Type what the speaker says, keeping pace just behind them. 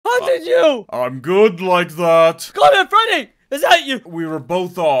did you? I'm good like that. Golden Freddy! Is that you? We were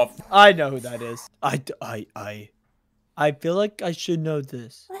both off. I know who that is. I feel like I should know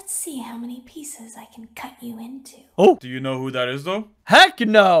this. Let's see how many pieces I can cut you into. Oh! Do you know who that is, though? Heck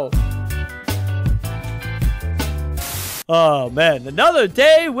no! Oh man, another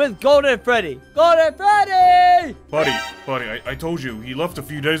day with Golden Freddy. Golden Freddy! Buddy, I told you, he left a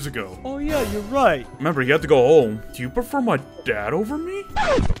few days ago. Oh yeah, you're right. Remember, he had to go home. Do you prefer my dad over me?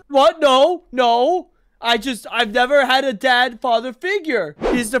 What? No. I've never had a dad-father figure.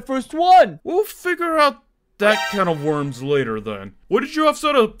 He's the first one. We'll figure out that can of worms later then. What did you have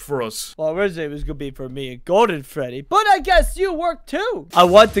set up for us? Well, originally it was gonna be for me and Golden Freddy, but I guess you work too. I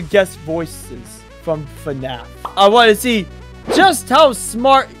want to guess voices from FNAF. I want to see just how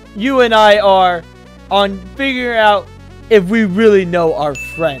smart you and I are on figuring out if we really know our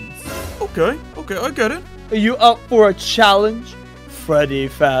friends. Okay, I get it. Are you up for a challenge, Freddy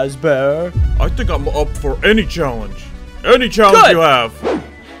Fazbear? I think I'm up for any challenge. Any challenge Good. you have.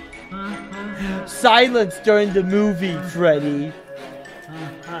 Silence during the movie, Freddy.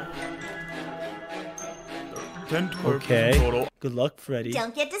 10 Okay. total. Good luck, Freddy.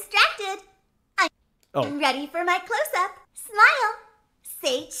 Don't get distracted. Oh. I'm ready for my close-up. Smile.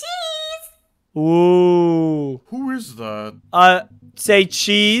 Say cheese. Ooh. Who is that? Say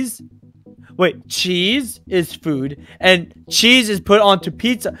cheese. Wait, cheese is food, and cheese is put onto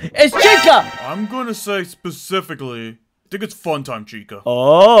pizza. It's Chica! I'm gonna say specifically, I think it's Funtime Chica.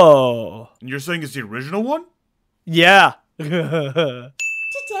 Oh. And you're saying it's the original one? Yeah. Today's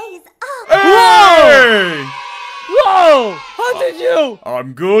all. Hey! Whoa! How did you?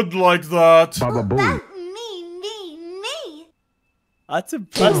 I'm good like that. That me. That's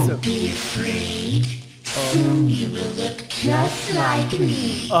impressive. Don't be afraid. Soon you will look just like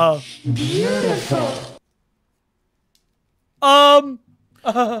me. Beautiful.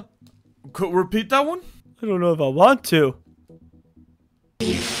 Could repeat that one? I don't know if I want to.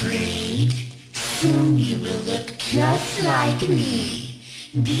 Be afraid. Soon you will look just like me.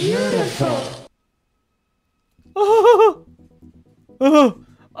 Beautiful.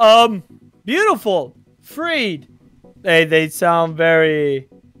 Beautiful. Freed. They sound very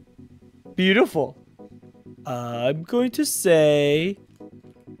beautiful. I'm going to say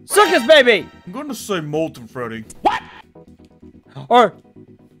Circus Baby! I'm gonna say Molten Freddy. What? Or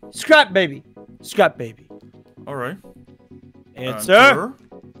Scrap Baby. Scrap Baby. Alright. Answer.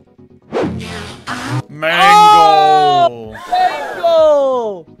 Mango!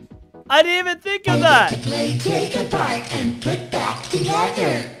 Mango! I didn't even think of that. To play take apart and put back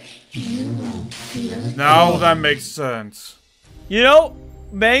together. You won't feel it. Now that makes sense. You know,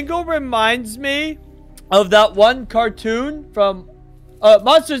 Mango reminds me of that one cartoon from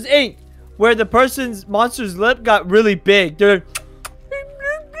Monsters Inc. where the person's monster's lip got really big. They're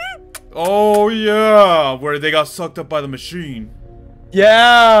Oh yeah, where they got sucked up by the machine.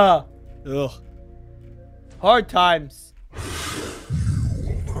 yeah. Ugh. Hard times.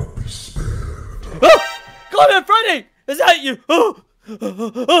 Oh! Golden Freddy! Is that you?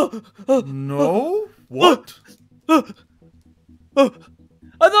 No? What? I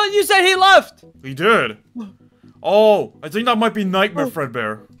thought you said he left. He did. Oh, I think that might be Nightmare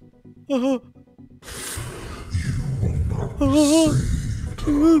Fredbear.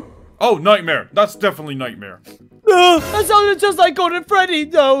 Oh, Nightmare. That's definitely Nightmare. That sounded just like Golden Freddy,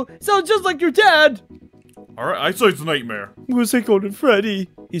 though. Sounds just like your dad. Alright, I say it's Nightmare. I'm gonna say Golden Freddy.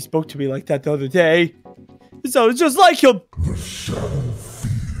 He spoke to me like that the other day. It sounded just like him.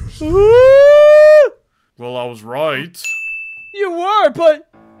 Well, I was right. You were, but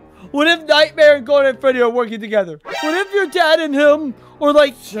what if Nightmare and Golden Freddy are working together? What if your dad and him are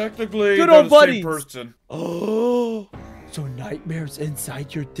like Technically, good they're old the buddies? same person. Oh, so Nightmare's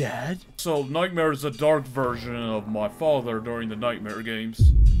inside your dad? So, Nightmare is a dark version of my father during the Nightmare games.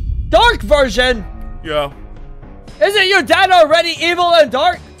 Dark version? Yeah. Isn't your dad already evil and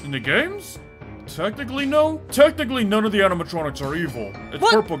dark? In the games? Technically, no. Technically, none of the animatronics are evil. It's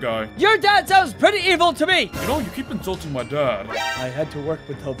What? Purple Guy. Your dad sounds pretty evil to me. You know, you keep insulting my dad. I had to work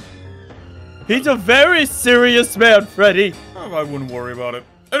with him. He's a very serious man, Freddy. I wouldn't worry about it.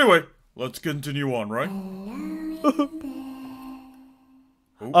 Anyway, let's continue on, right?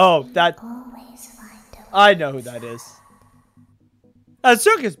 Oh, that... I know who that is. A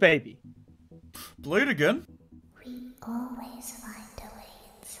Circus Baby. Play it again. Always find a way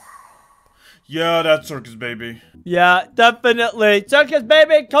inside. Yeah, that's Circus Baby. Yeah, definitely. Circus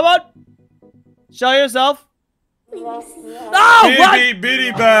Baby, come on. Show yourself. No, Bitty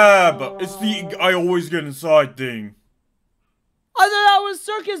Bitty Bab! It's the I always get inside thing. I thought that was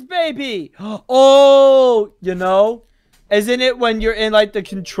Circus Baby. Oh, you know, Isn't it when you're in like the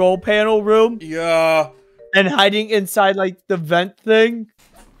control panel room Yeah. and hiding inside like the vent thing?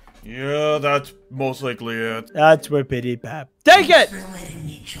 Yeah, that's most likely it. That's where Pity Pap. Take it! For letting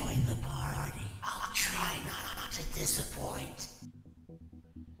me join the party. I'll try not to disappoint.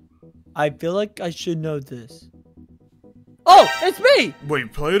 I feel like I should know this. Oh, it's me!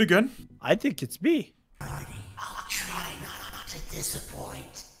 Wait, play it again? I think it's me. I'll try not to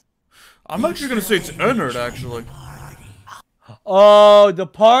disappoint. I'm actually gonna say it's Ennard, actually. Oh, the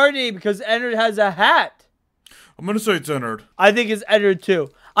party, because Ennard has a hat. I'm gonna say it's Ennard. I think it's Ennard too.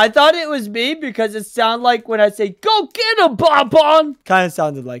 I thought it was me because it sounded like when I say, go get him, Bon-Bon. Kind of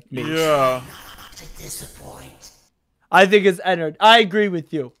sounded like me. Yeah. Not to disappoint. I think it's Ennard. I agree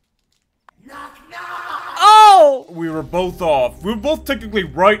with you. Knock, knock. Oh! We were both off. We were both technically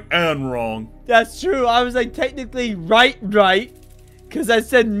right and wrong. That's true. I was like technically right. Because I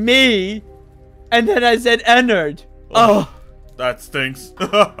said me. And then I said Ennard. Oh. That stinks.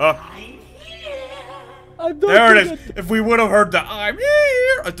 There it is. If we would have heard the I'm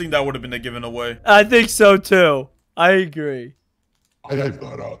here, I think that would have been a given away. I think so too. I agree. I've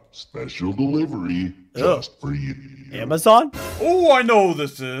got a special delivery just for you. Amazon? Oh, I know who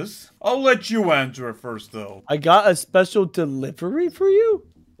this is. I'll let you answer it first, though. I got a special delivery for you?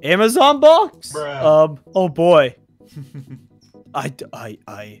 Amazon box? Oh boy.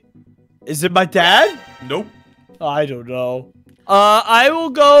 Is it my dad? Nope. I don't know. I will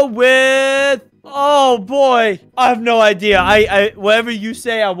go with... Oh boy. I have no idea. Whatever you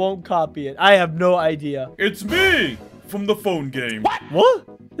say, I won't copy it. I have no idea. It's me from the phone game. What?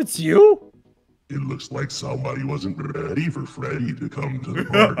 It's you? It looks like somebody wasn't ready for Freddy to come to the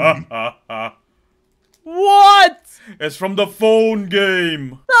party. What? It's from the phone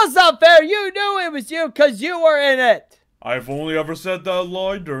game. That's not fair. You knew it was you because you were in it. I've only ever said that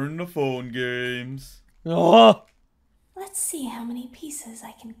line during the phone games. Oh. Let's see how many pieces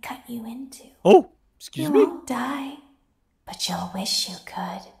I can cut you into. Oh, excuse You me? won't die, but you'll wish you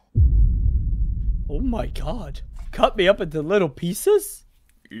could. Oh my god. Cut me up into little pieces?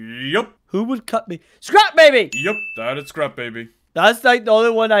 Yep. Who would cut me? Scrap Baby! Yep, that is Scrap Baby. That's like the only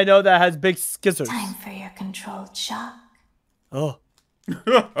one I know that has big scissors. Time for your controlled shock. Oh.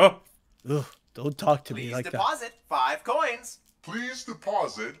 Oh. Ugh, don't talk to me Please like that. deposit 5 coins. Please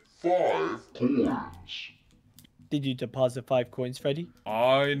deposit 5 coins. Did you deposit 5 coins, Freddy?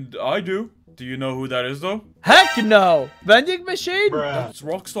 I do. Do you know who that is, though? Heck no! Vending machine? That's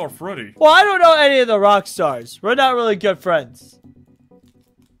Rockstar Freddy. Well, I don't know any of the rock stars. We're not really good friends.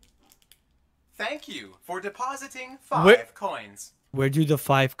 Thank you for depositing 5 Where- coins. Where do the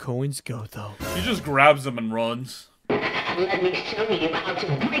 5 coins go, though? He just grabs them and runs. Let me show you how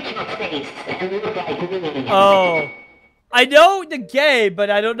to break your face and look like me. Oh. I know the game, but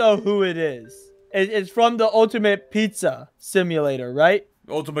I don't know who it is. It's from the Ultimate Pizza Simulator, right?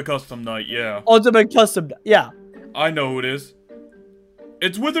 Ultimate Custom Night, yeah. Ultimate Custom, yeah. I know who it is.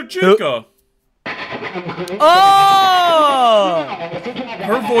 It's Wither Chica. Oh!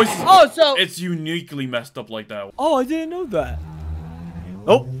 Her voice, Oh, so... it's uniquely messed up like that. Oh, I didn't know that.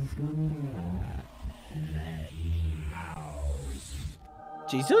 Oh.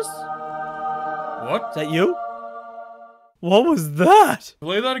 Jesus? What? Is that you? What was that?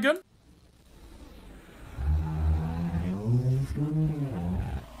 Play that again?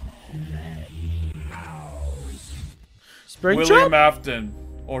 Springtrap? William Afton.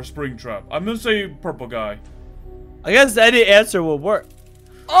 Or Springtrap. I'm gonna say purple guy. I guess any answer will work.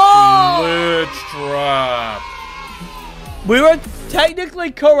 Oh! Glitch Trap. We were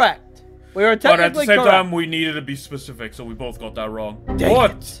technically correct. We were But at the technically same correct. time, we needed to be specific, so we both got that wrong. Dang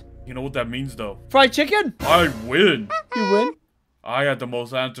What? it. You know what that means, though? Fried chicken? I win. You win? I had the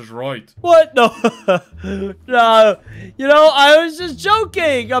most answers right. What? No. No. You know, I was just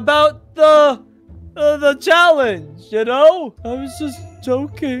joking about the challenge, you know? I was just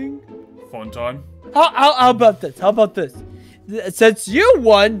joking. Fun time. How about this? How about this? Since you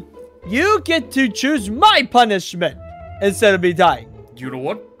won, you get to choose my punishment instead of me dying. You know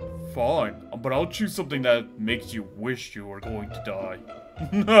what? Fine. But I'll choose something that makes you wish you were going to die.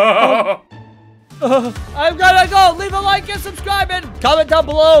 I've gotta go. Leave a like and subscribe and comment down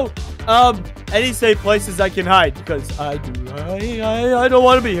below. Any safe places I can hide because I don't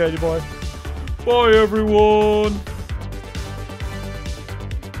want to be here anymore. Bye, everyone.